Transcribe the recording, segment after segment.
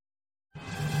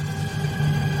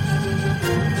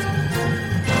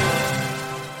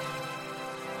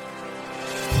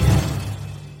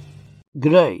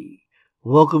G'day,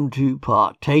 welcome to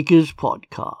Partakers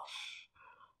Podcast.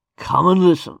 Come and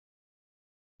listen.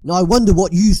 Now I wonder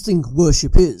what you think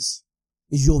worship is.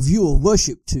 Is your view of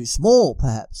worship too small,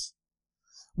 perhaps?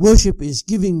 Worship is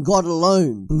giving God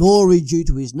alone glory due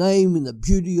to his name in the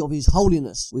beauty of his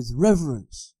holiness with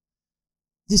reverence.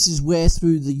 This is where,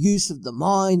 through the use of the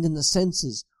mind and the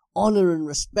senses, honour and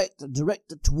respect are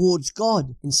directed towards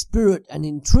God in spirit and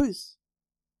in truth.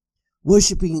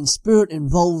 Worshipping in spirit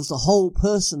involves the whole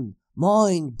person,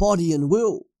 mind, body and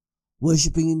will.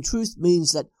 Worshipping in truth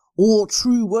means that all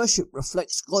true worship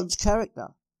reflects God's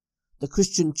character. The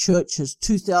Christian church has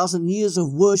 2,000 years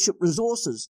of worship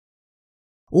resources,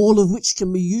 all of which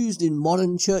can be used in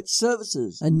modern church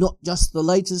services and not just the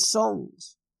latest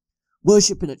songs.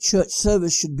 Worship in a church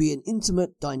service should be an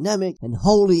intimate, dynamic and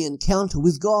holy encounter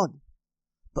with God.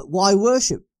 But why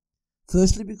worship?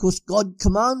 Firstly, because God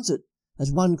commands it.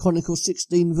 As 1 Chronicles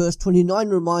 16 verse 29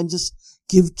 reminds us,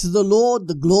 give to the Lord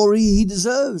the glory he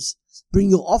deserves. Bring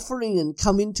your offering and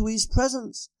come into his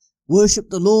presence.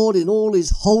 Worship the Lord in all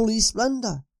his holy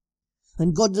splendour.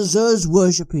 And God deserves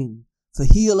worshipping, for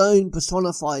he alone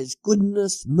personifies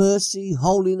goodness, mercy,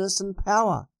 holiness and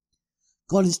power.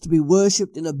 God is to be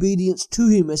worshipped in obedience to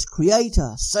him as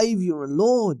Creator, Saviour and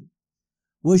Lord.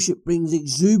 Worship brings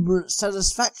exuberant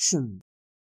satisfaction.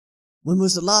 When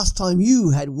was the last time you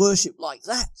had worship like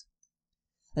that?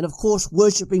 And of course,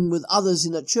 worshipping with others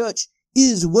in a church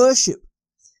is worship,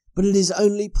 but it is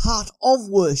only part of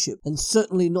worship and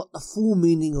certainly not the full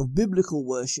meaning of biblical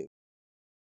worship.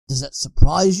 Does that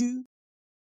surprise you?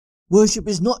 Worship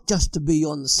is not just to be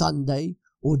on the Sunday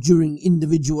or during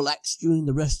individual acts during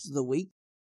the rest of the week.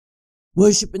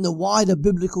 Worship in the wider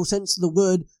biblical sense of the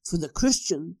word for the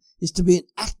Christian is to be an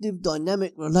active,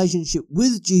 dynamic relationship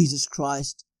with Jesus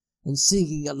Christ and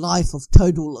seeking a life of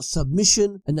total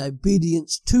submission and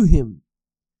obedience to him.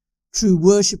 True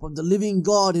worship of the living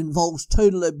God involves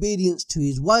total obedience to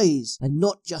his ways and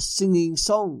not just singing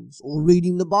songs or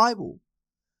reading the Bible.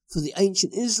 For the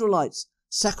ancient Israelites,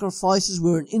 sacrifices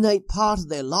were an innate part of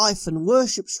their life and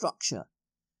worship structure.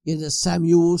 Yet as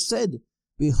Samuel said,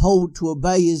 behold, to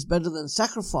obey is better than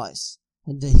sacrifice,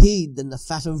 and to heed than the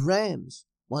fat of rams.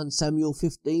 1 Samuel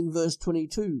 15 verse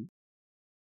 22.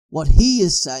 What he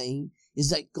is saying is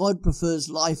that God prefers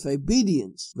life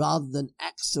obedience rather than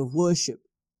acts of worship.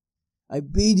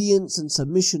 Obedience and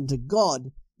submission to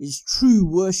God is true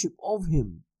worship of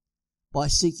him. By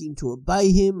seeking to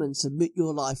obey him and submit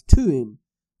your life to him,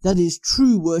 that is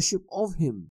true worship of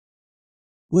him.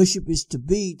 Worship is to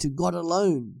be to God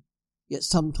alone, yet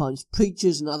sometimes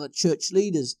preachers and other church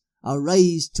leaders are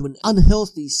raised to an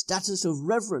unhealthy status of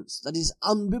reverence that is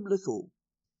unbiblical.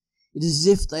 It is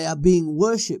as if they are being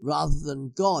worshipped rather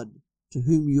than God, to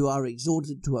whom you are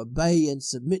exhorted to obey and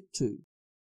submit to.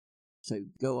 So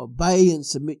go obey and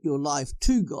submit your life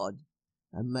to God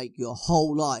and make your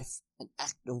whole life an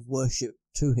act of worship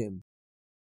to him.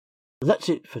 That's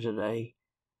it for today.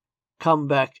 Come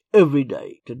back every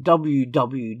day to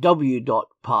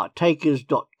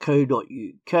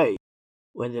www.partakers.co.uk,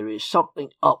 where there is something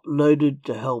uploaded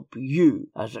to help you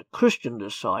as a Christian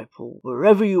disciple,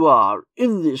 wherever you are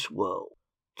in this world,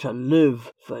 to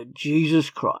live for Jesus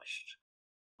Christ.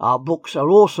 Our books are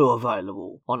also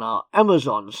available on our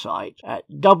Amazon site at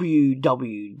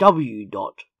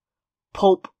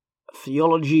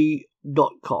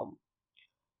www.pulptheology.com.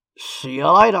 See you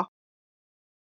later.